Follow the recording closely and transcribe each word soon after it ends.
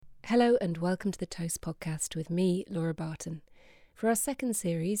Hello and welcome to the Toast podcast with me, Laura Barton. For our second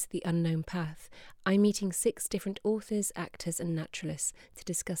series, The Unknown Path, I'm meeting 6 different authors, actors and naturalists to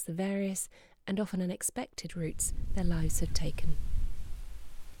discuss the various and often unexpected routes their lives have taken.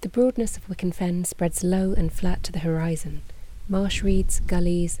 The broadness of Wicken Fen spreads low and flat to the horizon. Marsh reeds,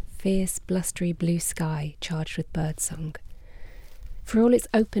 gullies, fierce, blustery blue sky charged with birdsong. For all its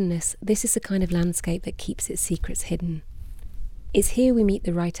openness, this is the kind of landscape that keeps its secrets hidden. It's here we meet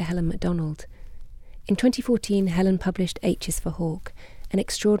the writer Helen Macdonald. In 2014, Helen published H is for Hawk, an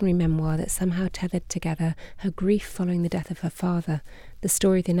extraordinary memoir that somehow tethered together her grief following the death of her father, the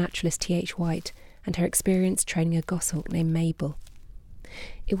story of the naturalist T.H. White, and her experience training a goshawk named Mabel.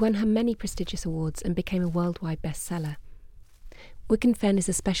 It won her many prestigious awards and became a worldwide bestseller. Wicken Fen is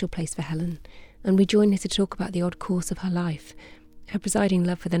a special place for Helen, and we join her to talk about the odd course of her life, her presiding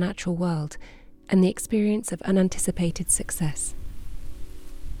love for the natural world, and the experience of unanticipated success.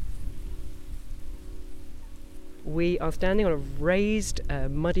 We are standing on a raised,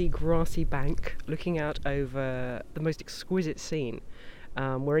 muddy, grassy bank looking out over the most exquisite scene.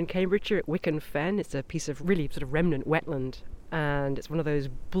 We're in Cambridgeshire at Wicken Fen. It's a piece of really sort of remnant wetland, and it's one of those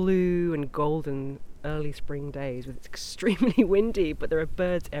blue and golden early spring days with it's extremely windy, but there are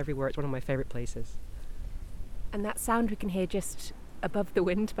birds everywhere. It's one of my favourite places. And that sound we can hear just above the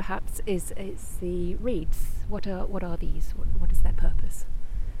wind, perhaps, is the reeds. What are these? What is their purpose?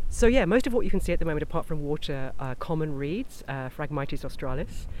 So yeah, most of what you can see at the moment, apart from water, are common reeds, Phragmites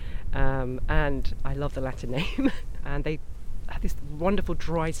australis, and I love the Latin name. And they have this wonderful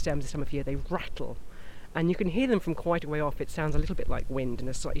dry stems this time of year. They rattle, and you can hear them from quite a way off. It sounds a little bit like wind in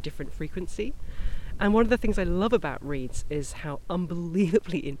a slightly different frequency. And one of the things I love about reeds is how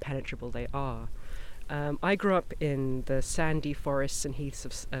unbelievably impenetrable they are. I grew up in the sandy forests and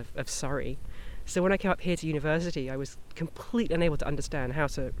heaths of Surrey. So when I came up here to university, I was completely unable to understand how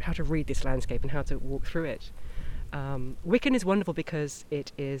to read this landscape and how to walk through it. Wicken is wonderful because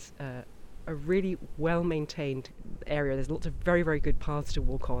it is a really well-maintained area. There's lots of very, very good paths to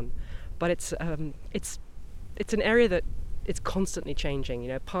walk on, but it's an area that it's constantly changing. You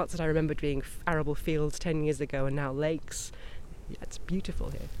know, parts that I remembered being arable fields 10 years ago are now lakes. Yeah, it's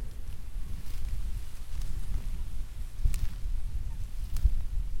beautiful here.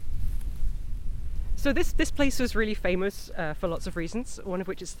 So this place was really famous for lots of reasons, one of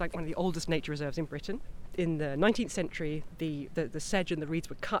which is like one of the oldest nature reserves in Britain. In the 19th century, the sedge and the reeds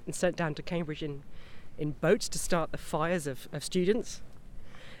were cut and sent down to Cambridge in boats to start the fires of students.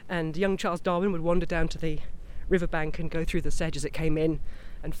 And young Charles Darwin would wander down to the riverbank and go through the sedge as it came in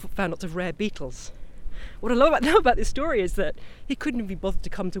and found lots of rare beetles. What I love about this story is that he couldn't be bothered to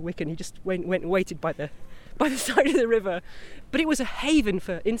come to Wicken. He just went and waited by the side of the river. But it was a haven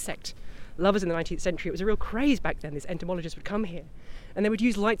for insect lovers in the 19th century. It was a real craze back then. These entomologists would come here and they would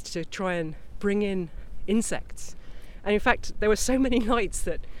use lights to try and bring in insects. And in fact, there were so many lights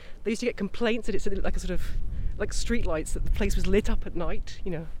that they used to get complaints that it looked like a sort of like street lights, that the place was lit up at night.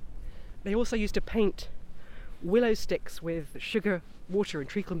 You know, they also used to paint willow sticks with sugar, water and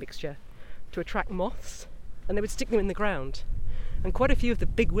treacle mixture to attract moths, and they would stick them in the ground. And quite a few of the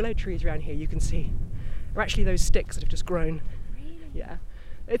big willow trees around here you can see are actually those sticks that have just grown. Really? Yeah.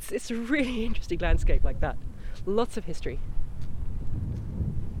 It's a really interesting landscape like that. Lots of history.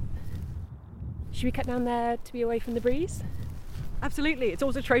 Should we cut down there to be away from the breeze? Absolutely. It's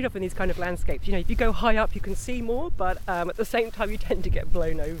always a trade-off in these kind of landscapes. You know, if you go high up you can see more, but at the same time you tend to get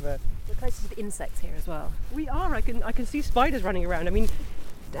blown over. We're closer to the insects here as well. We are. I can see spiders running around. I mean,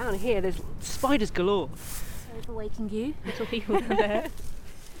 down here there's spiders galore. Sorry for waking you, little people down there.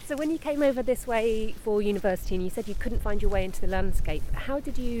 So when you came over this way for university and you said you couldn't find your way into the landscape, how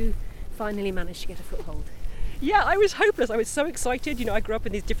did you finally manage to get a foothold? Yeah, I was hopeless. I was so excited. You know, I grew up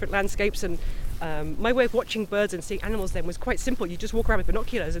in these different landscapes, and my way of watching birds and seeing animals then was quite simple. You just walk around with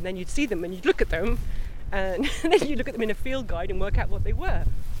binoculars and then you'd see them and you'd look at them and then you'd look at them in a field guide and work out what they were.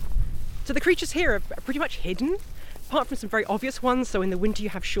 So the creatures here are pretty much hidden, apart from some very obvious ones. So in the winter you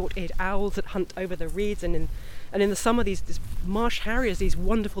have short-eared owls that hunt over the reeds, and in the summer these marsh harriers, these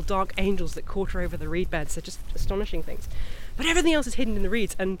wonderful dark angels that quarter over the reed beds. They're just astonishing things. But everything else is hidden in the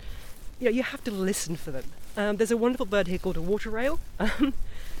reeds, and you know, you have to listen for them. There's a wonderful bird here called a water rail.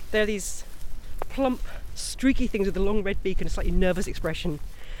 They're these plump, streaky things with a long red beak and a slightly nervous expression.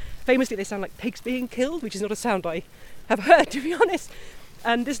 Famously, they sound like pigs being killed, which is not a sound I have heard, to be honest.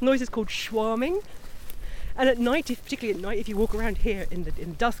 And this noise is called schwarming. And at night, particularly at night, if you walk around here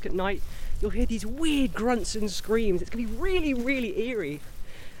in dusk at night, you'll hear these weird grunts and screams. It's going to be really, really eerie.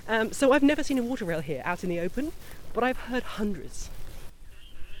 So I've never seen a water rail here out in the open, but I've heard hundreds.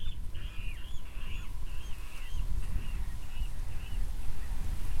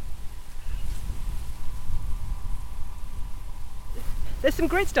 there's some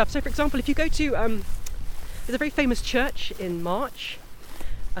great stuff. So, for example, if you go to, there's a very famous church in March.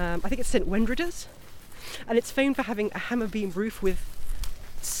 I think it's St. Wendrida's, and it's famed for having a hammer beam roof with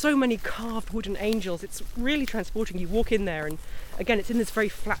so many carved wooden angels. It's really transporting. You walk in there, and again, it's in this very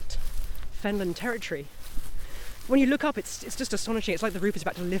flat fenland territory. When you look up, it's just astonishing. It's like the roof is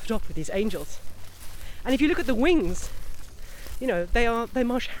about to lift off with these angels. And if you look at the wings, you know, they're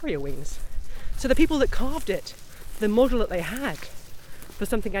Marsh Harrier wings. So the people that carved it, the model that they had for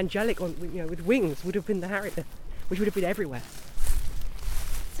something angelic on, you know, with wings would have been the Harrier, which would have been everywhere.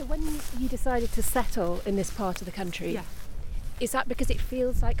 So when you decided to settle in this part of the country, Yeah. is that because it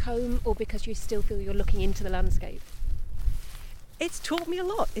feels like home, or because you still feel you're looking into the landscape? It's taught me a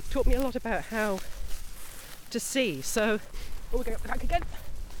lot. It's taught me a lot about how to see. So, we're going back again.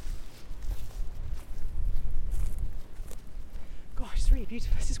 Gosh, it's really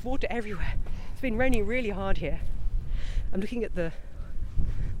beautiful. There's just water everywhere. It's been raining really hard here. I'm looking at the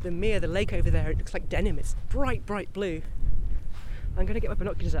mere, the lake over there. It looks like denim. It's bright, bright blue. I'm going to get my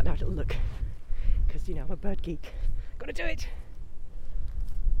binoculars out now to look, because, you know, I'm a bird geek. Got to do it.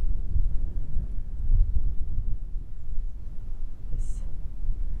 There's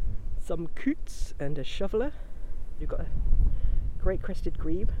some coots and a shoveler. You've got a great crested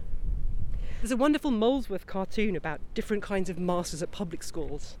grebe. There's a wonderful Molesworth cartoon about different kinds of masters at public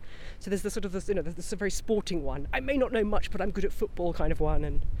schools. So there's the sort of, there's a very sporting one. I may not know much, but I'm good at football kind of one.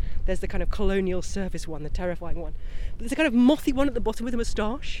 And there's the kind of colonial service one, the terrifying one. But there's a kind of mothy one at the bottom with a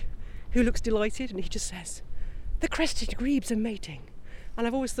moustache who looks delighted, and he just says, "The crested grebes are mating." And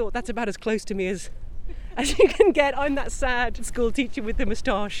I've always thought that's about as close to me as you can get. I'm that sad school teacher with the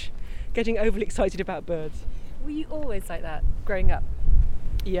moustache getting overly excited about birds. Were you always like that growing up?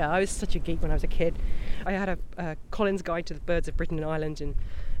 Yeah, I was such a geek when I was a kid. I had a Collins Guide to the Birds of Britain and Ireland, and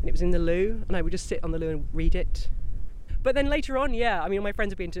it was in the loo, and I would just sit on the loo and read it. But then later on, yeah, I mean, my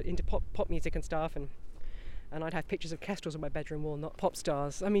friends would be into pop music and stuff, and I'd have pictures of kestrels on my bedroom wall, not pop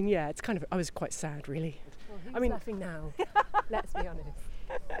stars. I mean, yeah, it's kind of, I was quite sad, really. Well, who's laughing now? Let's be honest.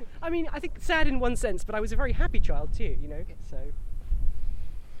 I mean, I think sad in one sense, but I was a very happy child too, you know, so.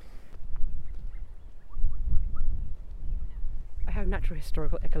 I have natural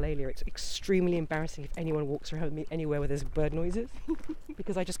historical echolalia. It's extremely embarrassing if anyone walks around me anywhere where there's bird noises,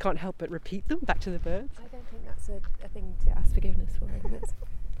 because I just can't help but repeat them back to the birds. I don't think that's a thing to ask forgiveness for. I think that's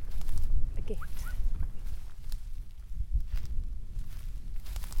a gift.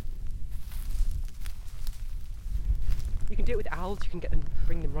 You can do it with owls. You can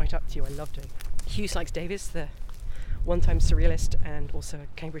bring them right up to you. I love doing it. Hugh Sykes-Davis, the one-time surrealist and also a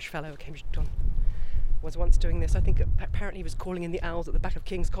Cambridge Fellow, Cambridge Don, was once doing this. I think apparently he was calling in the owls at the back of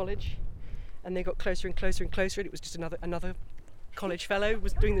King's College, and they got closer and closer and closer, and it was just another college fellow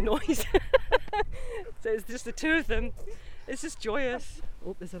was doing the noise. So it's just the two of them. It's just joyous.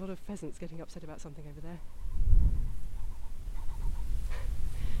 Oh, there's a lot of pheasants getting upset about something over there.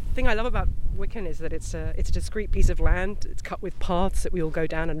 The thing I love about Wicken is that it's a discrete piece of land. It's cut with paths that we all go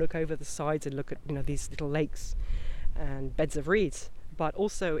down and look over the sides and look at, you know, these little lakes and beds of reeds. But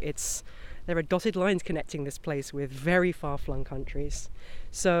also there are dotted lines connecting this place with very far-flung countries.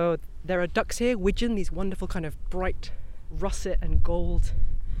 So there are ducks here, widgeon, these wonderful kind of bright russet and gold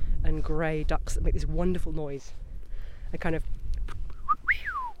and grey ducks that make this wonderful noise, a kind of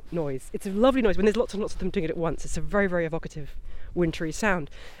noise. It's a lovely noise when there's lots and lots of them doing it at once. It's a very, very evocative wintry sound.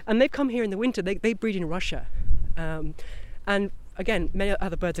 And they've come here in the winter. They breed in Russia. And again, many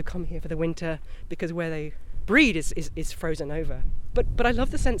other birds have come here for the winter because where they breed is frozen over. But I love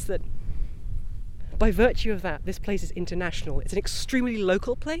the sense that by virtue of that, this place is international. It's an extremely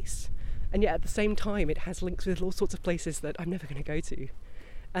local place, and yet at the same time it has links with all sorts of places that I'm never going to go to,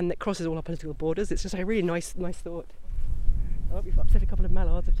 and that crosses all our political borders. It's just a really nice thought. Oh, we've upset a couple of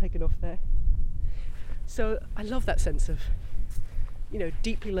mallards. Have taken off there. So I love that sense of, you know,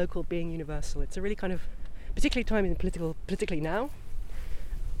 deeply local being universal. It's a really kind of, particularly time in politically now.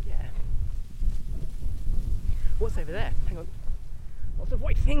 Yeah. What's over there? Hang on. Lots of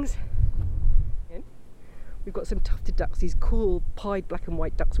white things. We've got some tufted ducks, these cool pied black and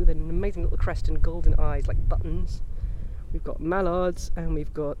white ducks with an amazing little crest and golden eyes like buttons. We've got mallards, and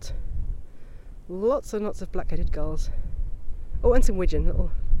we've got lots and lots of black-headed gulls. Oh, and some widgeon, little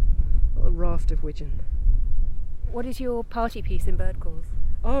raft of widgeon. What is your party piece in bird calls?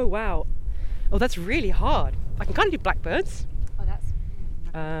 Oh, wow. Oh, that's really hard. I can kind of do blackbirds. Oh, that's...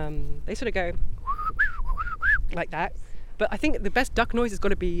 They sort of go like that. But I think the best duck noise has got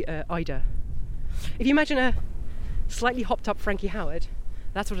to be eider. If you imagine a slightly hopped up Frankie Howard,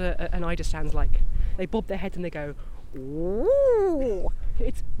 that's what an eider sounds like. They bob their heads and they go, "Ooh."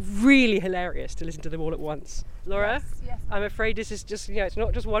 It's really hilarious to listen to them all at once. Laura, Yes. I'm afraid this is just, it's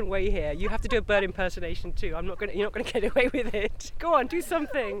not just one way here. You have to do a bird impersonation too. You're not going to get away with it. Go on, do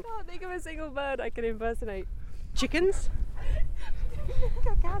something. I can't think of a single bird I can impersonate. Chickens?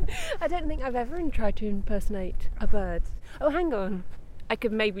 I don't think I've ever tried to impersonate a bird. Oh, hang on. I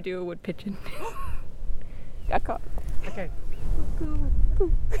could maybe do a wood pigeon. I can't. Okay. There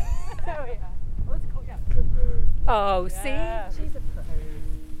we are. What's it called? Yeah. Oh, Yeah. see? She's a pro.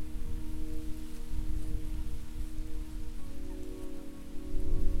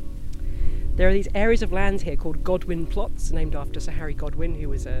 There are these areas of land here called Godwin plots, named after Sir Harry Godwin, who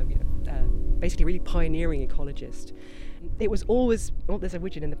was basically a really pioneering ecologist. It was always... Oh, there's a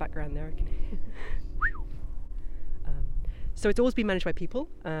widgeon in the background there. I can hear. So it's always been managed by people.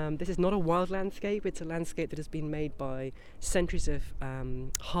 This is not a wild landscape. It's a landscape that has been made by centuries of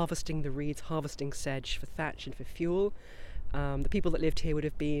harvesting the reeds, harvesting sedge for thatch and for fuel. The people that lived here would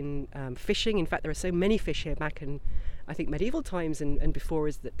have been fishing. In fact, there are so many fish here back in, I think, medieval times and before,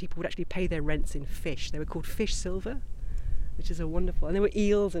 is that people would actually pay their rents in fish. They were called fish silver, which is a wonderful... And there were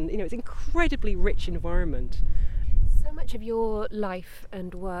eels, and it's an incredibly rich environment. So much of your life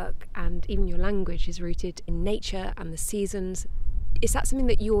and work and even your language is rooted in nature and the seasons. Is that something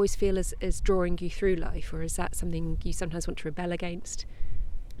that you always feel is drawing you through life, or is that something you sometimes want to rebel against?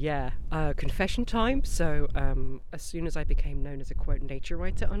 Yeah, confession time. So as soon as I became known as a, quote, nature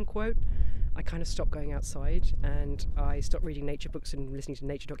writer, unquote, I kind of stopped going outside, and I stopped reading nature books and listening to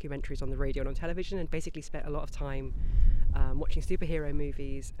nature documentaries on the radio and on television, and basically spent a lot of time watching superhero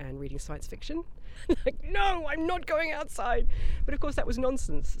movies and reading science fiction. Like, no, I'm not going outside. But of course that was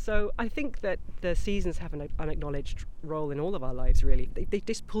nonsense. So I think that the seasons have an unacknowledged role in all of our lives, really. They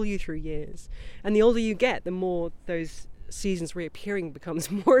just pull you through years. And the older you get, the more those seasons reappearing becomes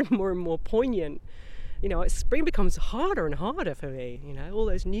more and more and more poignant. Spring becomes harder and harder for me. All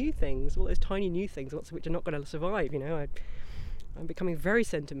those new things, all those tiny new things, lots of which are not going to survive. I'm becoming very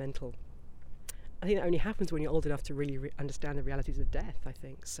sentimental. I think that only happens when you're old enough to really understand the realities of death, I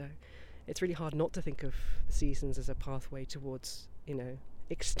think. So it's really hard not to think of the seasons as a pathway towards,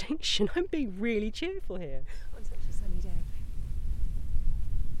 extinction. I'm being really cheerful here. On such a sunny day.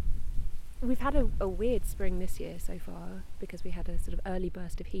 We've had a weird spring this year so far, because we had a sort of early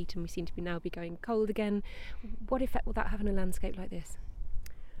burst of heat and we seem to be now going cold again. What effect will that have on a landscape like this?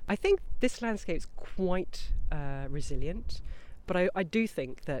 I think this landscape's quite resilient, but I do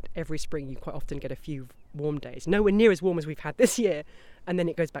think that every spring you quite often get a few warm days, nowhere near as warm as we've had this year, and then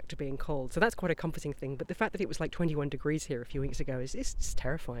it goes back to being cold. So that's quite a comforting thing. But the fact that it was like 21 degrees here a few weeks ago is just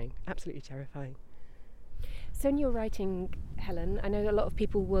terrifying, absolutely terrifying. So in your writing, Helen, I know a lot of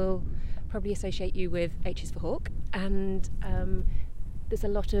people will probably associate you with H is for Hawk, and there's a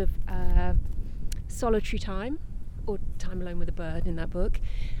lot of solitary time, or time alone with a bird in that book,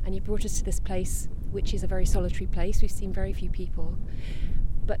 and you brought us to this place which is a very solitary place. We've seen very few people,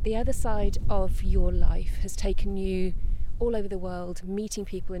 but the other side of your life has taken you all over the world, meeting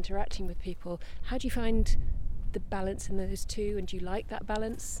people, interacting with people. How do you find the balance in those two, and do you like that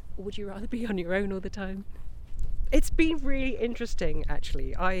balance, or would you rather be on your own all the time? It's been really interesting,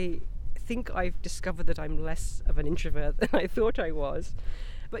 actually. I think I've discovered that I'm less of an introvert than I thought I was.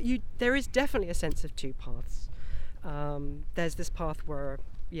 But there is definitely a sense of two paths. There's this path where,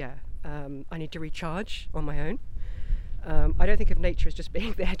 I need to recharge on my own. I don't think of nature as just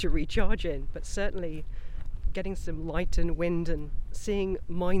being there to recharge in, but certainly getting some light and wind and seeing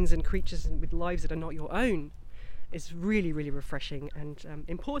minds and creatures with lives that are not your own is really, really refreshing and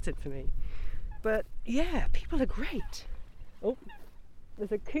important for me. But yeah, people are great. Oh,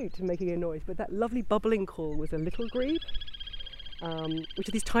 there's a coot making a noise, but that lovely bubbling call was a little grebe, which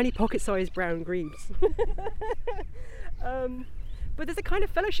are these tiny pocket-sized brown grebes. But there's a kind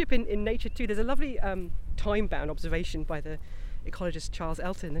of fellowship in nature too. There's a lovely time-bound observation by the ecologist Charles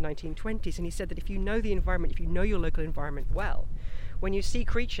Elton in the 1920s, and he said that if you know the environment, if you know your local environment well, when you see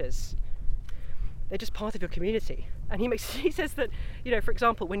creatures, they're just part of your community. And he says that, for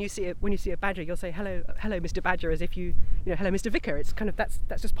example, when you see a badger, you'll say hello Mr. Badger, as if hello Mr. Vicar. It's kind of that's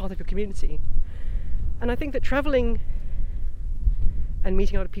just part of your community. And I think that travelling and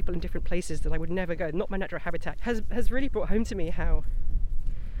meeting other people in different places that I would never go, not my natural habitat, has really brought home to me how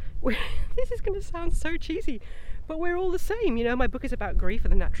this is going to sound so cheesy, but we're all the same. My book is about grief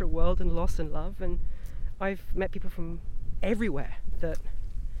and the natural world and loss and love, and I've met people from everywhere that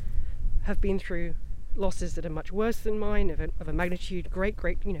have been through losses that are much worse than mine, of a magnitude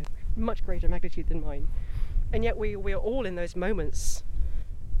much greater magnitude than mine, and yet we are all in those moments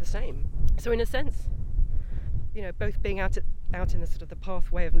the same. So in a sense, both being out in the sort of the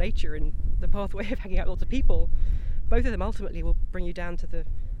pathway of nature and the pathway of hanging out with lots of people, both of them ultimately will bring you down to the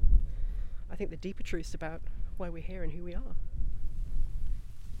deeper truths about why we're here and who we are.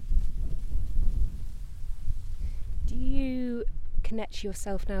 Do you connect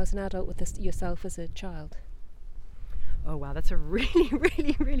yourself now as an adult with yourself as a child? Oh wow, that's a really,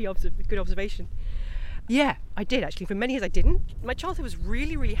 really, really good observation. Yeah, I did actually. For many years I didn't. My childhood was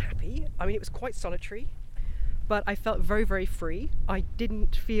really, really happy. I mean, it was quite solitary, but I felt very, very free. I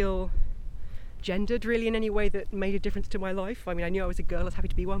didn't feel gendered really in any way that made a difference to my life. I mean, I knew I was a girl, I was happy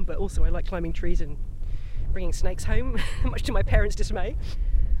to be one, but also I liked climbing trees and bringing snakes home, much to my parents' dismay.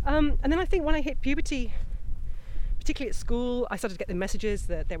 And then I think when I hit puberty, particularly at school, I started to get the messages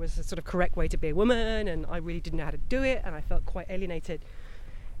that there was a sort of correct way to be a woman, and I really didn't know how to do it, and I felt quite alienated.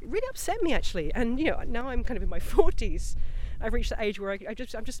 It really upset me actually, and now I'm kind of in my 40s. I've reached the age where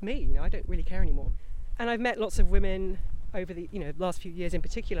I'm just me. I don't really care anymore. And I've met lots of women over the last few years in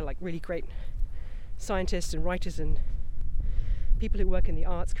particular, like really great scientists and writers and people who work in the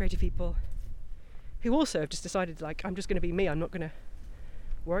arts, creative people, who also have just decided, like, I'm just going to be me. I'm not going to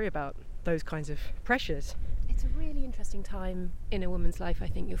worry about those kinds of pressures. It's a really interesting time in a woman's life, I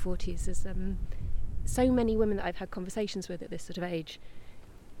think, your 40s. There's so many women that I've had conversations with at this sort of age.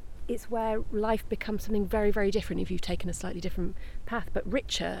 It's where life becomes something very, very different if you've taken a slightly different path, but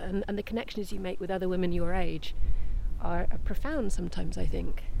richer, and the connections you make with other women your age are profound sometimes, I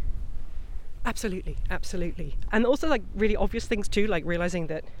think. Absolutely. And also like really obvious things too, like realising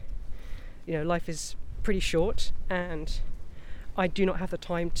that, life is pretty short and I do not have the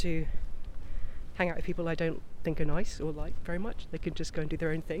time to hang out with people I don't think are nice or like very much. They could just go and do their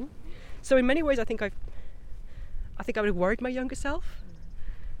own thing. So in many ways I think I would have worried my younger self.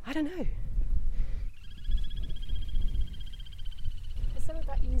 I don't know. Has some of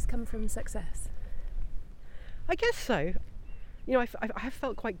that ease come from success? I guess so. I have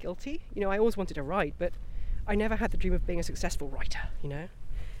felt quite guilty. I always wanted to write, but I never had the dream of being a successful writer,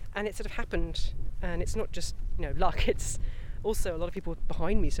 And it sort of happened, and it's not just, luck, it's also a lot of people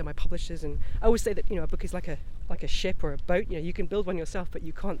behind me, so my publishers, and I always say that, a book is like a ship or a boat. You can build one yourself, but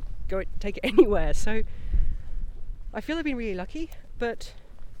you can't take it anywhere. So I feel I've been really lucky, but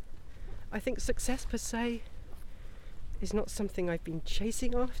I think success per se is not something I've been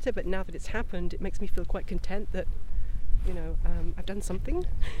chasing after, but now that it's happened, it makes me feel quite content that I've done something.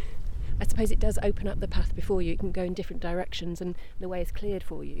 I suppose it does open up the path before you. It can go in different directions and the way is cleared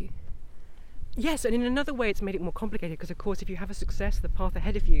for you. Yes, and in another way it's made it more complicated because, of course, if you have a success, the path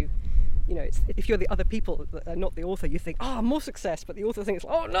ahead of you, if you're the other people, not the author, you think, more success, but the author thinks,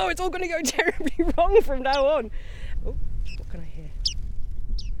 oh no, it's all going to go terribly wrong from now on. Oh, what can I hear?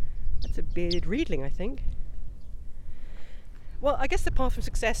 That's a bearded reedling, I think. Well, I guess the path from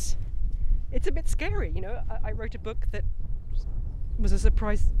success, it's a bit scary, I wrote a book that was a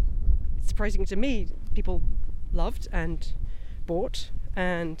surprising to me. People loved and bought,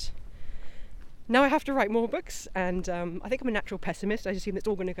 and now I have to write more books, and I think I'm a natural pessimist. I assume it's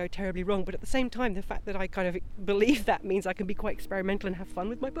all going to go terribly wrong, but at the same time, the fact that I kind of believe that means I can be quite experimental and have fun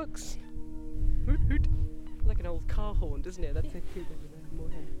with my books. Hoot hoot. Like an old car horn, doesn't it? That's a hoot more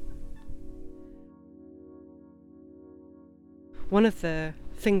hair. One of the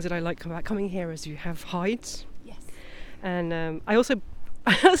things that I like about coming here is you have hides. Yes. And I also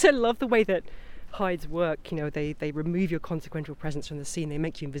love the way that hides work. They remove your consequential presence from the scene. They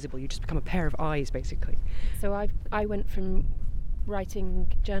make you invisible. You just become a pair of eyes, basically. So I went from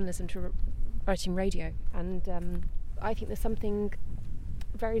writing journalism to writing radio, and I think there's something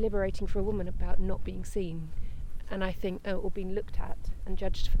very liberating for a woman about not being seen, and I think or being looked at and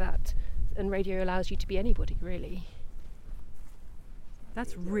judged for that. And radio allows you to be anybody, really.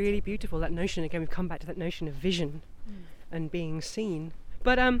 That's really beautiful, that notion. Again, we've come back to that notion of vision and being seen.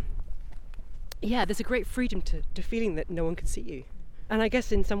 But there's a great freedom to feeling that no one can see you. And I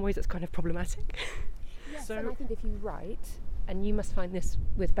guess in some ways that's kind of problematic. Yes, and I think if you write, and you must find this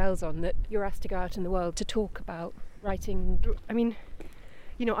with bells on, that you're asked to go out in the world to talk about writing. I mean,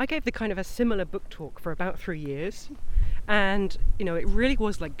 I gave the kind of a similar book talk for about 3 years. And, it really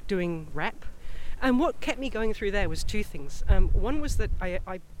was like doing rep. And what kept me going through there was two things. One was that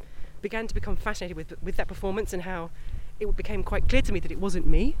I began to become fascinated with that performance and how it became quite clear to me that it wasn't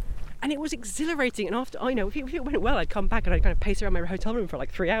me. And it was exhilarating. And after, if it went well, I'd come back and I'd kind of pace around my hotel room for like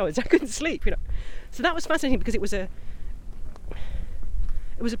 3 hours. I couldn't sleep, So that was fascinating because it was a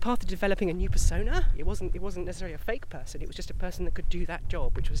path to developing a new persona. It wasn't necessarily a fake person. It was just a person that could do that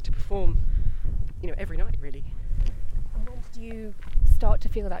job, which was to perform, every night, really. And when did you start to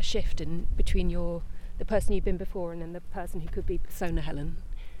feel that shift in between the person you've been before and then the person who could be persona Helen?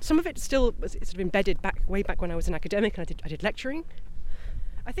 Some of it still was sort of embedded way back when I was an academic and I did lecturing.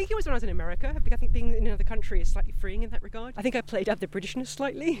 I think it was when I was in America. I think being in another country is slightly freeing in that regard. I think I played out the Britishness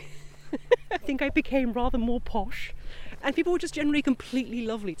slightly. I think I became rather more posh. And people were just generally completely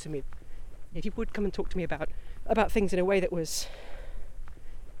lovely to me. People would come and talk to me about things in a way that was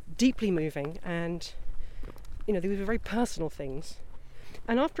deeply moving, and, you know, they were very personal things.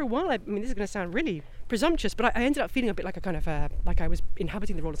 And after a while, I mean, this is going to sound really presumptuous, but I ended up feeling a bit like a kind of like I was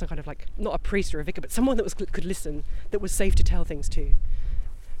inhabiting the role of some kind of, like, not a priest or a vicar, but someone that could listen, that was safe to tell things to.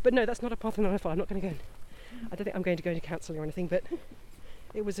 But no, that's not a path I'm not going to go. I don't think I'm going to go into counselling or anything, but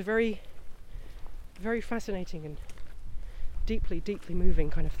it was a very, very fascinating and deeply, deeply moving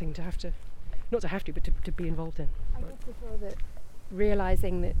kind of thing but to be involved in. I guess as well that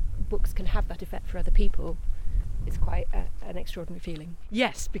realising that books can have that effect for other people is quite an extraordinary feeling.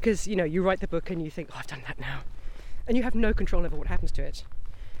 Yes, because, you know, you write the book and you think, oh, I've done that now. And you have no control over what happens to it.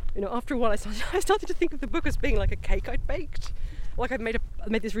 You know, after a while I started to think of the book as being like a cake I'd baked. Like I made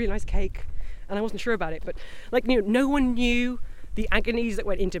this really nice cake and I wasn't sure about it, but, like, you know, no one knew the agonies that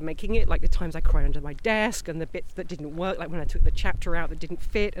went into making it, like the times I cried under my desk and the bits that didn't work, like when I took the chapter out that didn't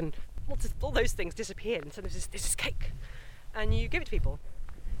fit, and all those things disappeared, and so there's this cake and you give it to people.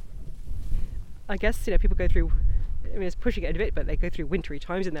 I guess, you know, people go through, I mean, it's pushing it a bit, but they go through wintry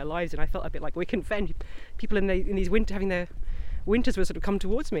times in their lives, and I felt a bit like Wick and Fenn. People in these having their winters were sort of come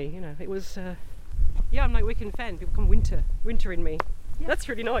towards me, you know. It was, I'm like Wick and Fenn. People come winter in me. Yeah. That's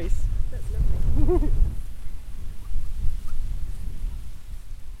really nice. That's lovely.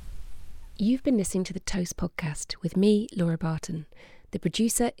 You've been listening to the Toast podcast with me, Laura Barton. The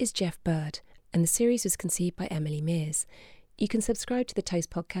producer is Jeff Bird, and the series was conceived by Emily Mears. You can subscribe to the Toast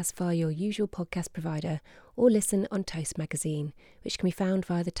podcast via your usual podcast provider or listen on Toast magazine, which can be found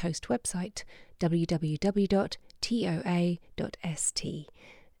via the Toast website, www.toa.st.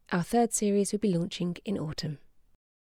 Our third series will be launching in autumn.